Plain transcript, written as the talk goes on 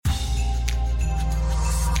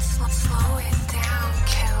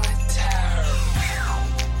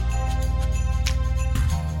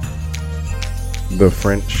The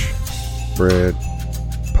French Bread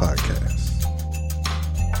Podcast.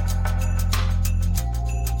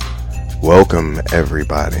 Welcome,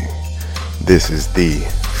 everybody. This is the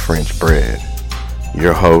French Bread.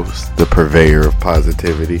 Your host, the purveyor of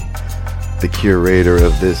positivity, the curator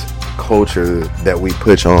of this culture that we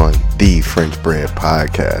put on, the French Bread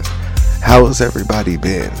Podcast. How has everybody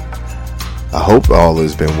been? I hope all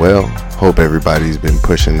has been well. Hope everybody's been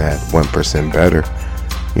pushing that 1% better.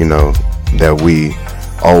 You know, that we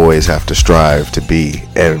always have to strive to be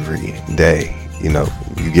every day. You know,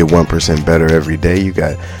 you get 1% better every day. You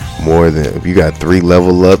got 3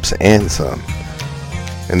 level ups and some.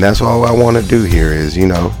 And that's all I want to do here is,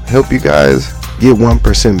 help you guys get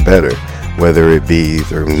 1% better, whether it be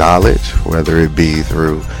through knowledge, whether it be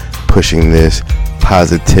through pushing this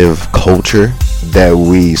positive culture that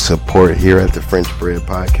we support here at the French Bread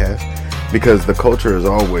Podcast. Because the culture is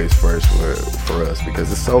always first for us, because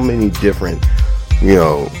there's so many different,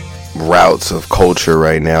 routes of culture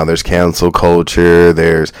right now. There's cancel culture.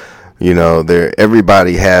 There's,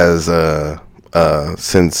 everybody has a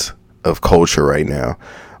sense of culture right now,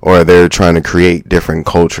 or they're trying to create different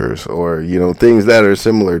cultures, or, things that are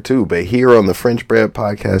similar too. But here on the French Bread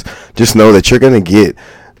Podcast, just know that you're going to get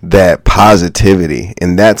that positivity,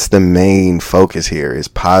 and that's the main focus here, is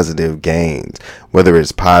positive gains, whether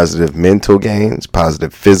it's positive mental gains,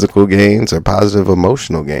 positive physical gains, or positive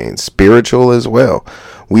emotional gains, spiritual as well.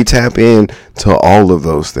 We tap in to all of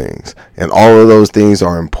those things, and all of those things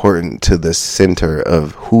are important to the center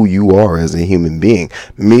of who you are as a human being.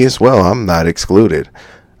 Me as well, I'm not excluded.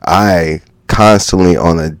 I constantly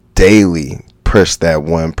on a daily push that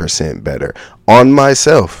 1% better on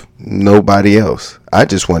myself, nobody else. I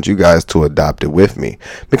just want you guys to adopt it with me,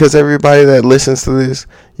 because everybody that listens to this,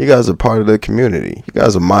 you guys are part of the community. You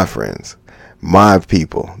guys are my friends, my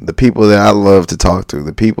people, the people that I love to talk to,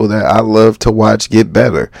 the people that I love to watch get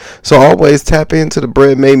better. So always tap into the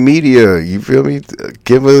Bread Made Media. You feel me?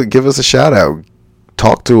 Give us a shout out.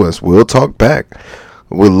 Talk to us. We'll talk back.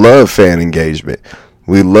 We love fan engagement.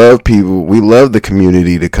 We love people. We love the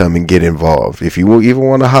community to come and get involved. If you even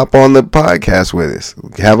want to hop on the podcast with us,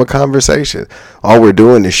 have a conversation. All we're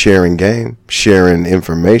doing is sharing game, sharing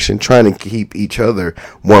information, trying to keep each other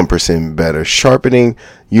 1% better, sharpening,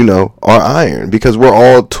 our iron, because we're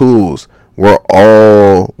all tools. We're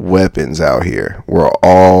all weapons out here. We're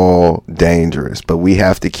all dangerous, but we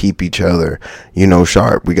have to keep each other,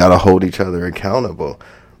 sharp. We got to hold each other accountable.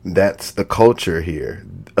 That's the culture here.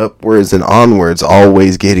 Upwards and onwards,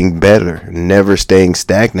 always getting better, never staying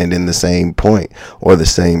stagnant in the same point or the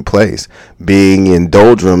same place. Being in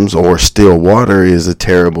doldrums or still water is a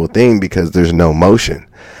terrible thing, because there's no motion.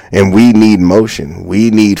 And we need motion. We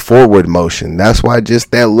need forward motion. That's why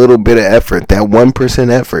just that little bit of effort, that 1%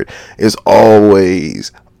 effort, is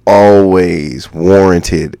always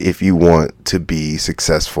warranted if you want to be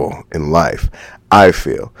successful in life, I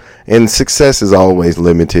feel. And success is always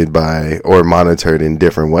limited by or monitored in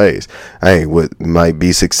different ways. What might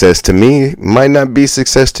be success to me might not be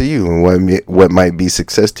success to you. And what might be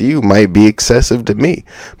success to you might be excessive to me.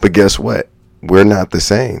 But guess what? We're not the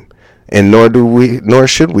same. And nor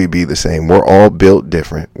should we be the same. We're all built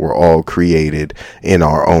different. We're all created in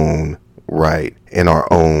our own right, in our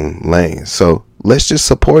own lane. So let's just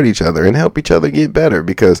support each other and help each other get better,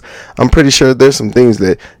 because I'm pretty sure there's some things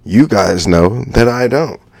that you guys know that I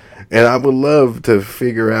don't. And I would love to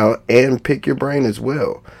figure out and pick your brain as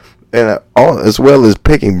well. And as well as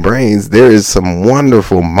picking brains, there is some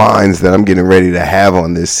wonderful minds that I'm getting ready to have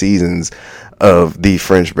on this season's of the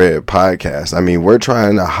French Bread Podcast. I mean, we're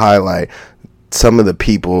trying to highlight some of the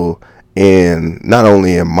people not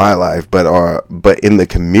only in my life, but in the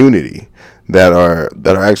community that are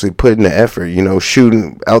actually putting the effort,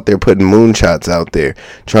 shooting out there, putting moonshots out there,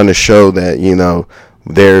 trying to show that,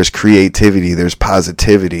 there's creativity, there's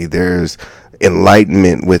positivity, there's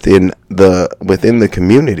enlightenment within the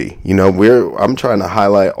community. I'm trying to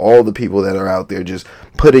highlight all the people that are out there just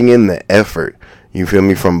putting in the effort. You feel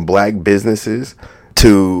me? From black businesses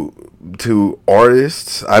to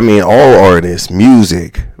artists. I mean, all artists,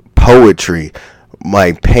 music, poetry,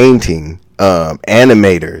 like painting,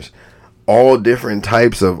 animators, all different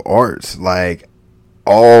types of arts, like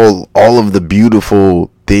all of the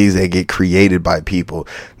beautiful things that get created by people,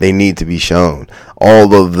 they need to be shown.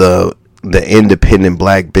 All of the independent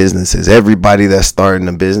black businesses, everybody that's starting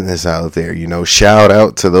a business out there, shout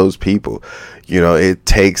out to those people.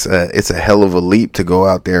 It's a hell of a leap to go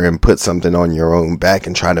out there and put something on your own back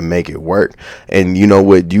and try to make it work. And you know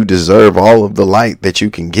what? You deserve all of the light that you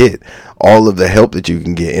can get, all of the help that you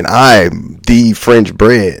can get. And the French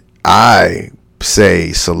Bread, I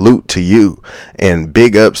say salute to you and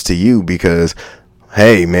big ups to you, because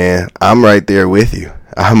hey man, I'm right there with you.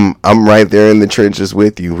 I'm right there in the trenches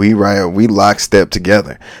with you. We lockstep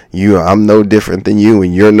together. I'm no different than you,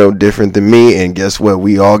 and you're no different than me. And guess what?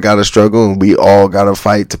 We all gotta struggle, and we all gotta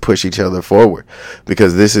fight to push each other forward,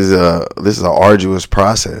 because this is a arduous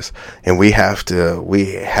process, and we have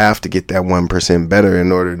to get that 1% better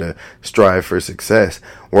in order to strive for success.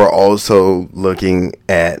 We're also looking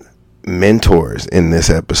at mentors in this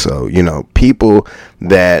episode. People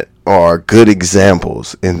that are good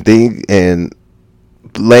examples and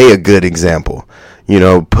lay a good example,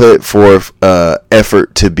 put forth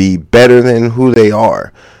effort to be better than who they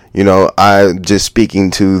are. I just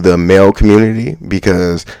speaking to the male community,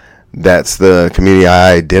 because that's the community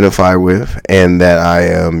I identify with and that I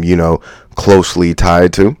am, closely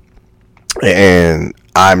tied to. And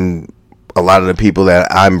a lot of the people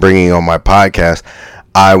that I'm bringing on my podcast,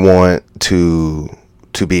 I want to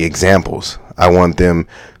be examples. I want them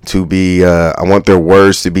to be, I want their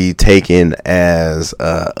words to be taken as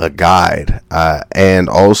a guide, and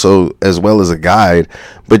also as well as a guide,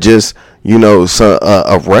 but just,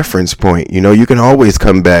 a reference point. You can always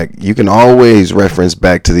come back. You can always reference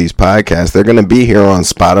back to these podcasts. They're going to be here on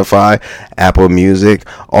Spotify, Apple Music,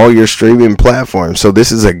 all your streaming platforms. So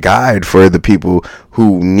this is a guide for the people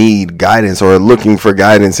who need guidance or are looking for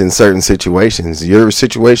guidance in certain situations. Your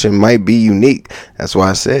situation might be unique. That's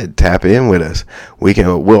why I said tap in with us.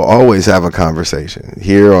 We'll always have a conversation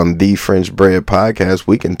here on the French Bread Podcast.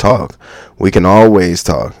 We can talk. We can always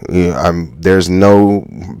talk. There's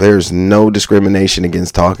no discrimination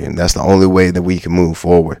against talking. That's the only way that we can move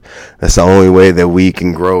forward. That's the only way that we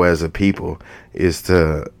can grow as a people, is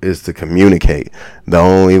to communicate. The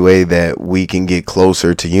only way that we can get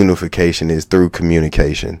closer to unification is through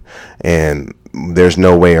communication, and there's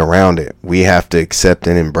no way around it. We have to accept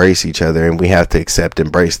and embrace each other, and we have to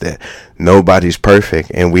embrace that nobody's perfect,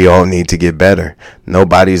 and we all need to get better.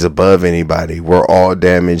 Nobody's above anybody. We're all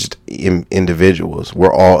damaged individuals.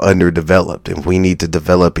 We're all underdeveloped, and we need to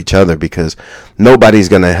develop each other, because nobody's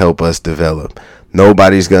going to help us develop.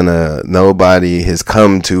 Nobody has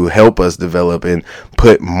come to help us develop and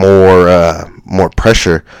put more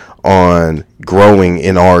pressure on growing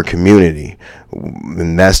in our community.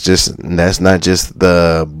 And that's not just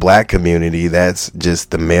the black community. That's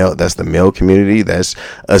just the male community. That's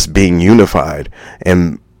us being unified.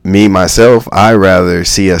 And me, myself, I rather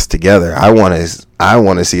see us together. I want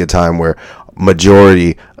to see a time where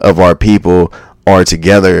majority of our people are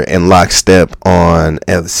together and lockstep on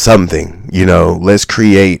something. Let's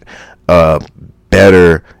create a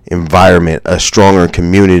better environment, a stronger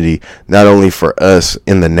community, not only for us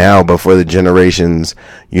in the now, but for the generations,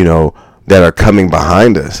 that are coming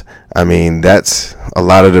behind us. I mean, that's a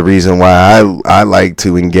lot of the reason why I like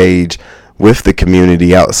to engage with the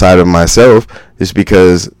community outside of myself, is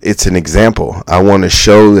because it's an example. I want to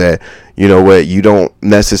show that, you don't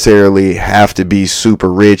necessarily have to be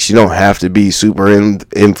super rich. You don't have to be super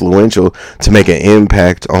influential to make an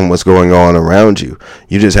impact on what's going on around you.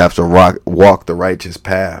 You just have to walk the righteous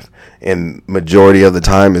path. And majority of the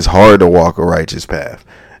time, it's hard to walk a righteous path.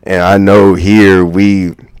 And I know here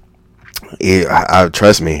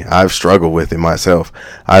trust me, I've struggled with it myself.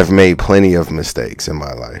 I've made plenty of mistakes in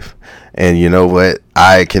my life. And you know what?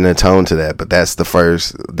 I can atone to that. But that's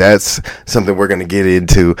something we're going to get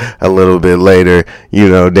into a little bit later,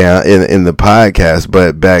 down in the podcast.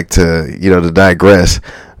 But back to, to digress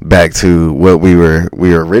back to what we were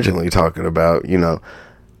originally talking about,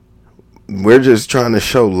 we're just trying to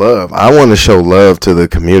show love. I want to show love to the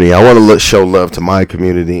community. I want to show love to my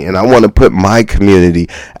community, and I want to put my community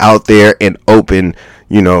out there and open,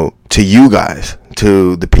 to you guys,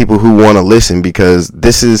 to the people who want to listen, because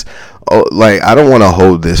this is I don't want to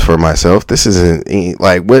hold this for myself. This isn't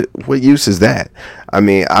what use is that? I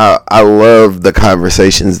mean, I love the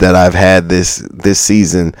conversations that I've had this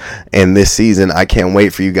season, and this season I can't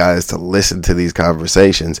wait for you guys to listen to these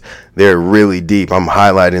conversations. They're really deep. I'm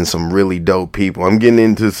highlighting some really dope people. I'm getting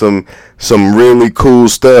into some really cool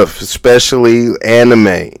stuff, especially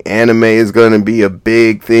anime. Anime is going to be a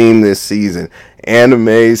big theme this season. Anime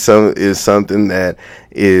is something that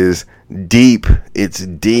is deep. It's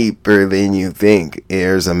deeper than you think.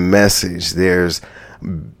 There's a message. There's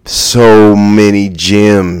so many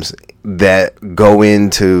gems that go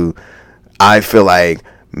into, I feel like,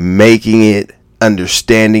 making it,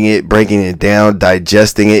 understanding it, breaking it down,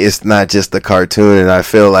 digesting it. It's not just a cartoon. And I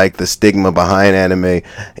feel like the stigma behind anime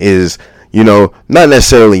is, not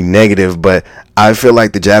necessarily negative, but I feel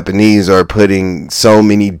like the Japanese are putting so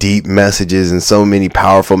many deep messages and so many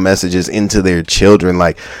powerful messages into their children.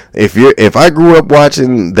 Like, if I grew up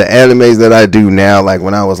watching the animes that I do now, like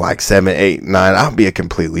when I was like 7, 8, 9, I'll be a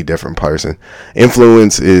completely different person.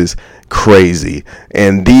 Influence is crazy,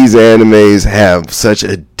 and these animes have such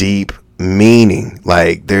a deep meaning.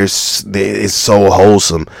 Like, it's so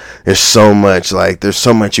wholesome. There's so much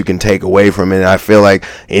you can take away from it, and I feel like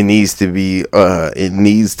it needs to be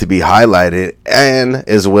highlighted, and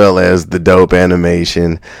as well as the dope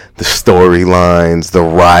animation, the storylines, the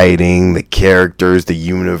writing, the characters, the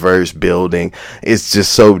universe building. It's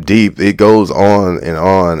just so deep. It goes on and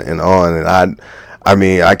on and on, and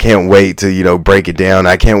I can't wait to, break it down.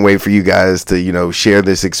 I can't wait for you guys to, share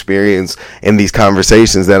this experience and these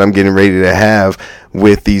conversations that I'm getting ready to have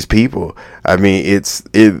with these people. I mean, it's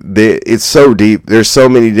so deep. There's so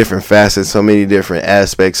many different facets, so many different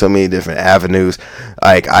aspects, so many different avenues.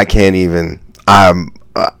 Like, I can't even get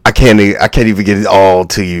it all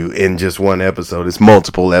to you in just one episode. It's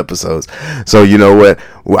multiple episodes. So you know what?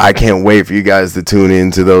 I can't wait for you guys to tune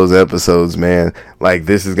into those episodes, man. Like,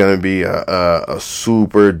 this is going to be a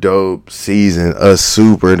super dope season,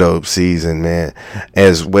 man.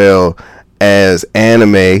 As well as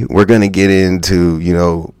anime, we're going to get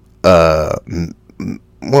into,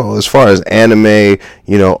 as far as anime,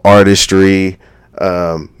 artistry,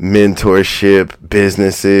 mentorship,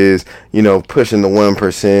 businesses, pushing the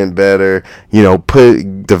 1% better,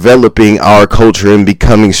 developing our culture and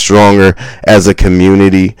becoming stronger as a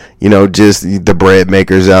community, just the bread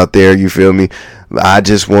makers out there, you feel me?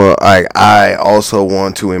 I also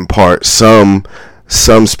want to impart some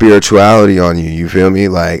spirituality on you, you feel me?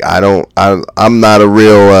 Like, I'm not a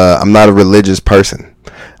religious person.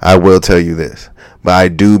 I will tell you this. But I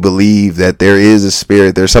do believe that there is a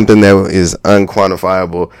spirit. There's something that is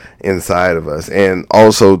unquantifiable inside of us. And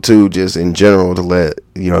also, too, just in general, to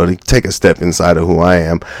take a step inside of who I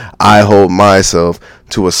am. I hold myself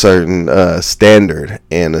to a certain standard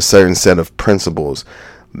and a certain set of principles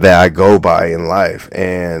that I go by in life.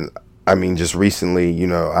 And I mean, just recently,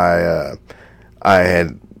 I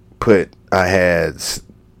had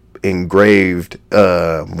engraved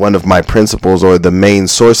one of my principles, or the main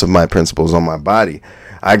source of my principles, on my body.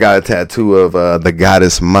 I got a tattoo of the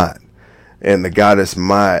goddess Mat, and the goddess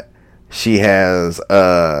Mat, she has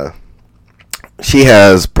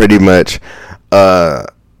pretty much a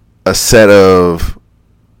set of,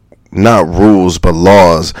 not rules but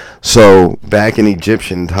laws. So back in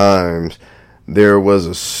Egyptian times, there was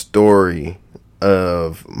a story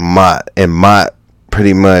of Mat, and Mat,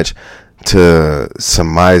 pretty much, to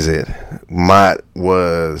surmise it, Mat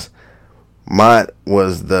was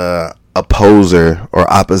the opposer or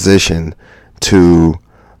opposition to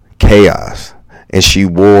chaos, and she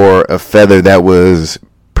wore a feather that was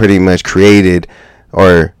pretty much created,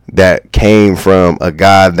 or that came from a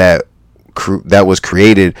god that was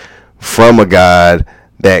created from a god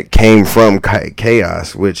that came from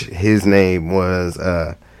chaos, which his name was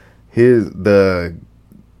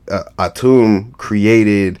Atum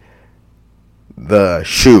created the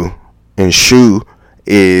Shu, and Shu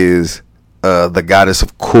is the goddess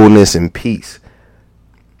of coolness and peace,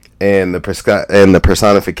 and the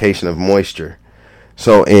personification of moisture.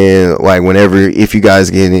 So, if you guys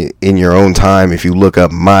get it in your own time, if you look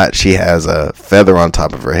up Mat, she has a feather on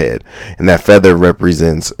top of her head, and that feather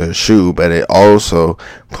represents a Shu, but it also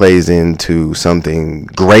plays into something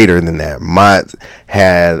greater than that.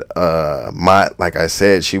 Mat, like I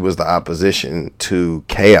said, she was the opposition to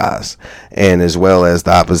chaos, and as well as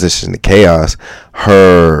the opposition to chaos,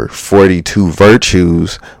 her 42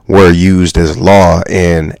 virtues were used as law,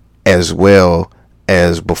 and as well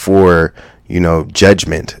as before,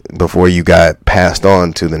 judgment, before you got passed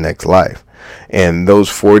on to the next life. And those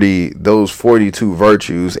 42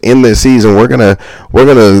 virtues in this season, we're gonna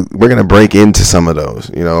break into some of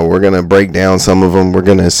those. We're gonna break down some of them. We're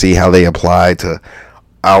gonna see how they apply to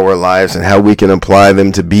our lives and how we can apply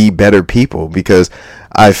them to be better people, because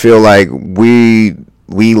I feel like we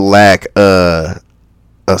lack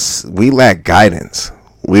guidance.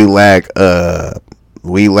 We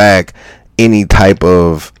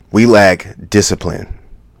lack discipline.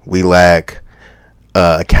 We lack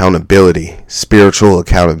accountability, spiritual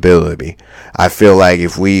accountability. I feel like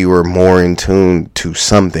if we were more in tune to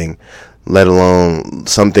something, let alone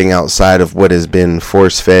something outside of what has been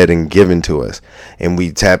force-fed and given to us, and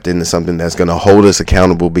we tapped into something that's going to hold us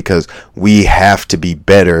accountable, because we have to be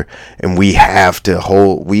better, and we have to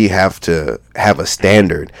have a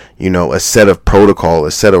standard, a set of protocol,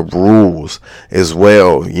 a set of rules as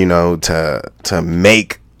well, to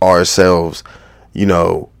make ourselves,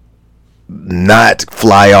 not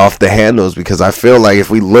fly off the handles, because I feel like if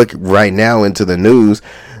we look right now into the news,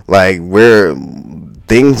 like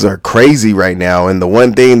things are crazy right now, and the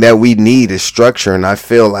one thing that we need is structure. And I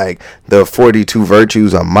feel like the 42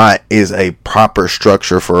 virtues of Mott is a proper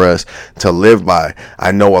structure for us to live by.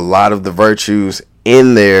 I know a lot of the virtues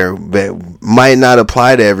in there that might not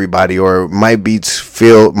apply to everybody, or might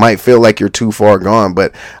feel like you're too far gone,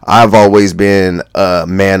 but I've always been a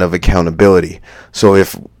man of accountability. So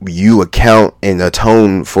if you account and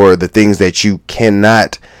atone for the things that you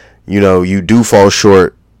cannot, you do fall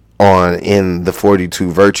short on in the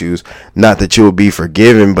 42 virtues, not that you'll be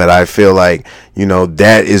forgiven, but I feel like,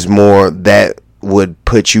 that is more, that would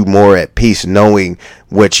put you more at peace, knowing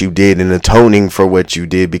what you did and atoning for what you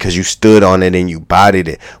did, because you stood on it and you bodied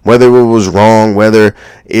it, whether it was wrong, whether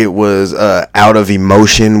it was out of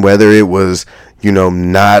emotion, whether it was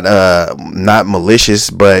not malicious,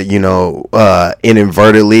 but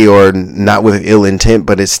inadvertently, or not with ill intent,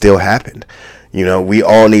 but it still happened. We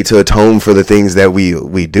all need to atone for the things that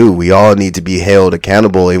we do. We all need to be held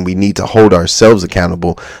accountable, and we need to hold ourselves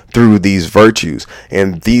accountable through these virtues.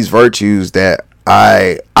 And these virtues that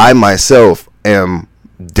I myself am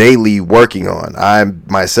daily working on. I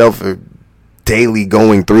myself am daily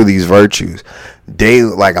going through these virtues.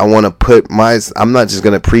 Like, I want to put I'm not just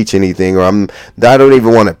going to preach anything, or I don't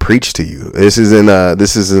even want to preach to you. This isn't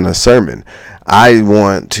a sermon. I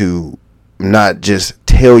want to not just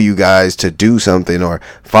tell you guys to do something or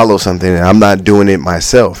follow something, and I'm not doing it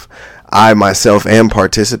myself. I myself am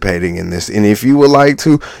participating in this. And if you would like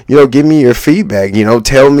to, give me your feedback,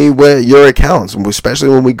 tell me what your accounts, especially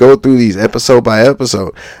when we go through these episode by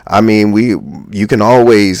episode. I mean, you can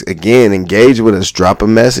always, again, engage with us, drop a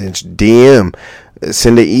message, DM,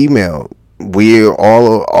 send an email.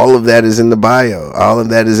 All of that is in the bio. All of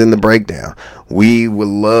that is in the breakdown. We would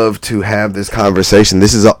love to have this conversation.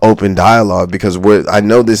 This is an open dialogue, because I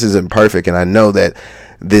know this isn't perfect, and I know that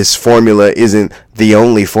this formula isn't the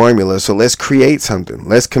only formula. So let's create something.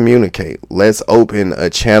 Let's communicate. Let's open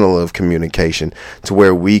a channel of communication to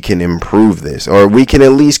where we can improve this, or we can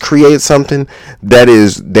at least create something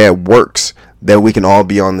that works, that we can all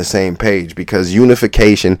be on the same page, because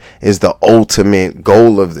unification is the ultimate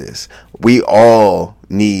goal of this. We all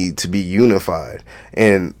need to be unified.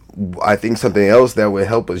 And I think something else that would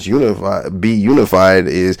help us be unified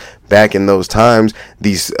is, back in those times,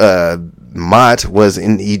 Mott was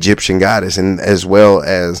an Egyptian goddess, and as well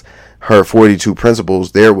as her 42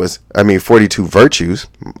 principles, 42 virtues.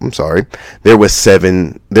 I'm sorry. There was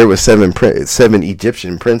seven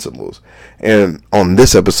Egyptian principles. And on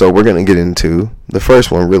this episode, we're going to get into the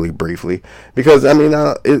first one really briefly, because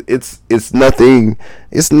it's nothing.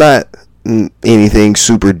 It's not anything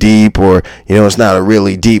super deep, or it's not a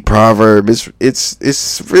really deep proverb.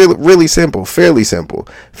 It's really simple, fairly simple,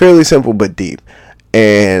 but deep.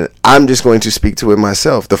 And I'm just going to speak to it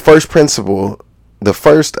myself. The first principle, the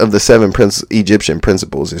first of the seven Egyptian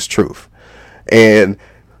principles, is truth. And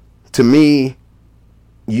to me,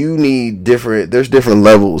 there's different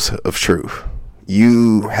levels of truth.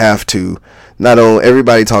 You have to, not only,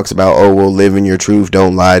 everybody talks about, live in your truth,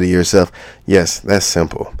 don't lie to yourself. Yes, that's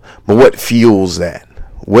simple. But what fuels that?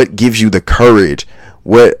 What gives you the courage?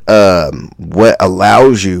 What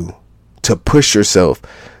allows you to push yourself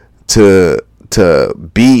to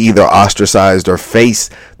be either ostracized or face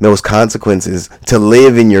those consequences, to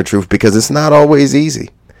live in your truth? Because it's not always easy.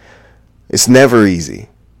 It's never easy.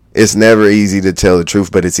 It's never easy to tell the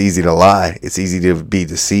truth, but it's easy to lie. It's easy to be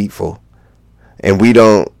deceitful. And we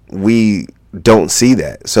don't see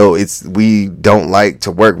that. So we don't like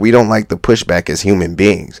to work. We don't like the pushback as human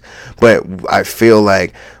beings. But I feel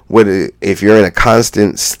like if you're in a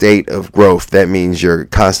constant state of growth, that means you're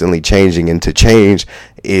constantly changing, and to change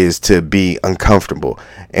is to be uncomfortable.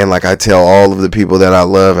 And like I tell all of the people that I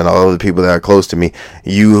love and all of the people that are close to me,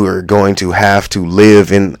 you are going to have to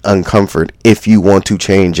live in uncomfort if you want to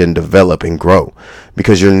change and develop and grow,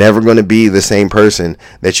 because you're never going to be the same person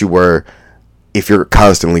that you were if you're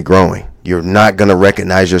constantly growing. You're not going to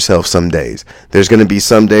recognize yourself some days. There's going to be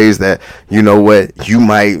some days that, you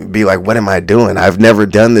might be like, what am I doing? I've never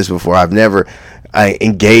done this before. I've never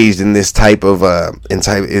engaged in this type of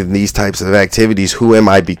in these types of activities. Who am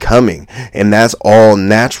I becoming? And that's all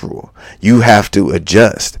natural. You have to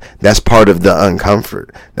adjust. That's part of the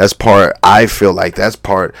uncomfort. I feel like that's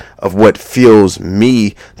part of what fuels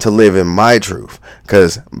me to live in my truth.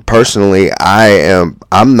 Because personally, I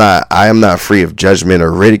am not free of judgment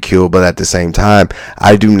or ridicule, but at the same time,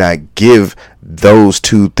 I do not give those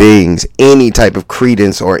two things any type of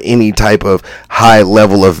credence or any type of high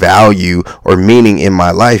level of value or meaning in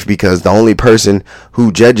my life, because the only person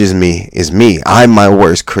who judges me is me. I'm my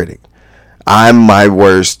worst critic. I'm my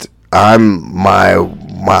worst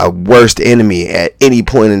enemy at any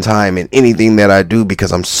point in time in anything that I do,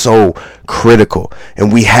 because I'm so critical.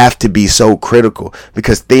 And we have to be so critical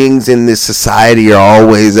because things in this society are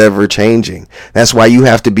always ever changing. That's why you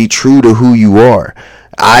have to be true to who you are.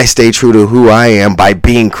 I stay true to who I am by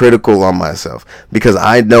being critical on myself, because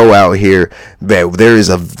I know out here that there is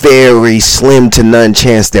a very slim to none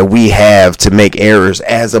chance that we have to make errors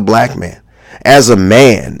as a black man, as a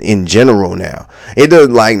man in general. Now it does,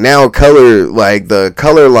 like, now color, like the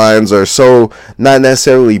color lines are so not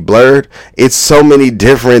necessarily blurred. It's so many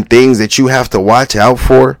different things that you have to watch out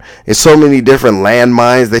for. It's so many different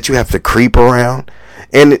landmines that you have to creep around.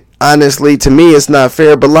 And honestly, to me, it's not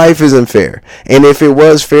fair, but life isn't fair. And if it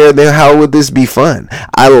was fair, then how would this be fun?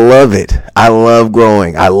 I love it. I love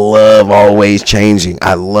growing. I love always changing.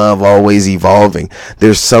 I love always evolving.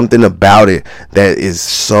 There's something about it that is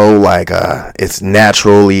so, like, it's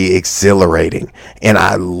naturally exhilarating, and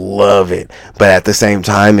I love it. But at the same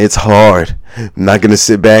time, it's hard. I'm not going to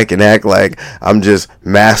sit back and act like I'm just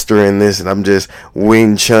mastering this and I'm just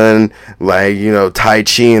Wing Chun, like, Tai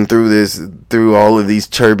Chi through all of these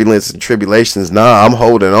turbulence and tribulations. Nah, I'm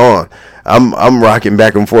holding on. I'm rocking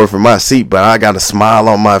back and forth in my seat, but I got a smile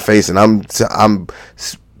on my face, and I'm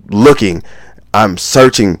looking, I'm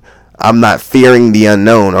searching. I'm not fearing the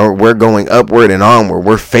unknown, or we're going upward and onward.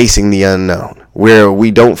 We're facing the unknown, where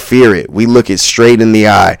we don't fear it. We look it straight in the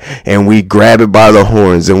eye and we grab it by the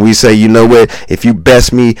horns and we say, you know what? If you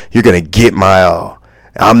best me, you're going to get my all.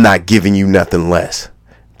 I'm not giving you nothing less.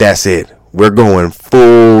 That's it. We're going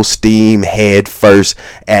full steam head first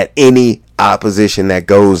at any opposition that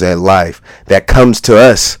goes at life, that comes to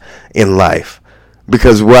us in life,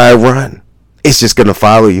 because where I run, it's just going to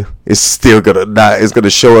follow you. It's still going to not. It's going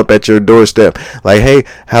to show up at your doorstep. Like, hey,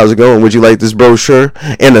 how's it going? Would you like this brochure?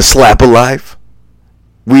 And a slap of life.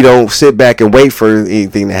 We don't sit back and wait for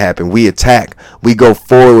anything to happen. We attack. We go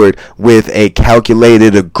forward with a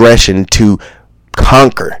calculated aggression to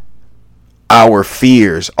conquer our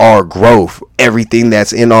fears, our growth, everything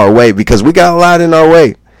that's in our way, because we got a lot in our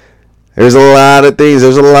way. There's a lot of things.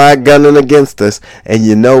 There's a lot gunning against us. And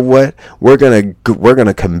you know what? We're going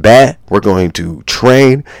to combat. We're going to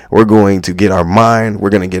train. We're going to get our mind. We're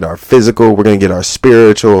going to get our physical. We're going to get our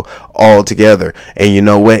spiritual all together. And you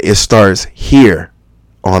know what? It starts here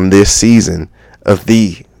on this season of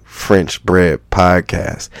the French Bread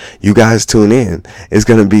Podcast. You guys tune in. It's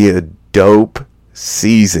going to be a dope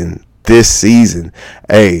season this season.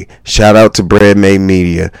 Hey, shout out to Bread Made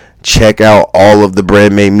Media. Check out all of the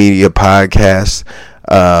Bread Made Media podcasts.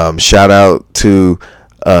 Shout out to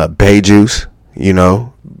Bay Juice.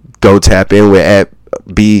 Go tap in with at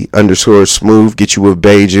B_smooth. Get you a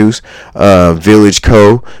Bay Juice. Village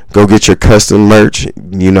Co. Go get your custom merch.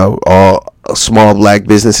 All small black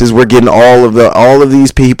businesses. We're getting all of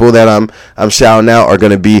these people that I'm shouting out are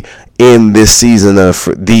going to be in this season of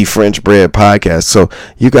the French Bread Podcast. So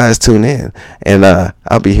you guys tune in, and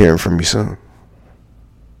I'll be hearing from you soon.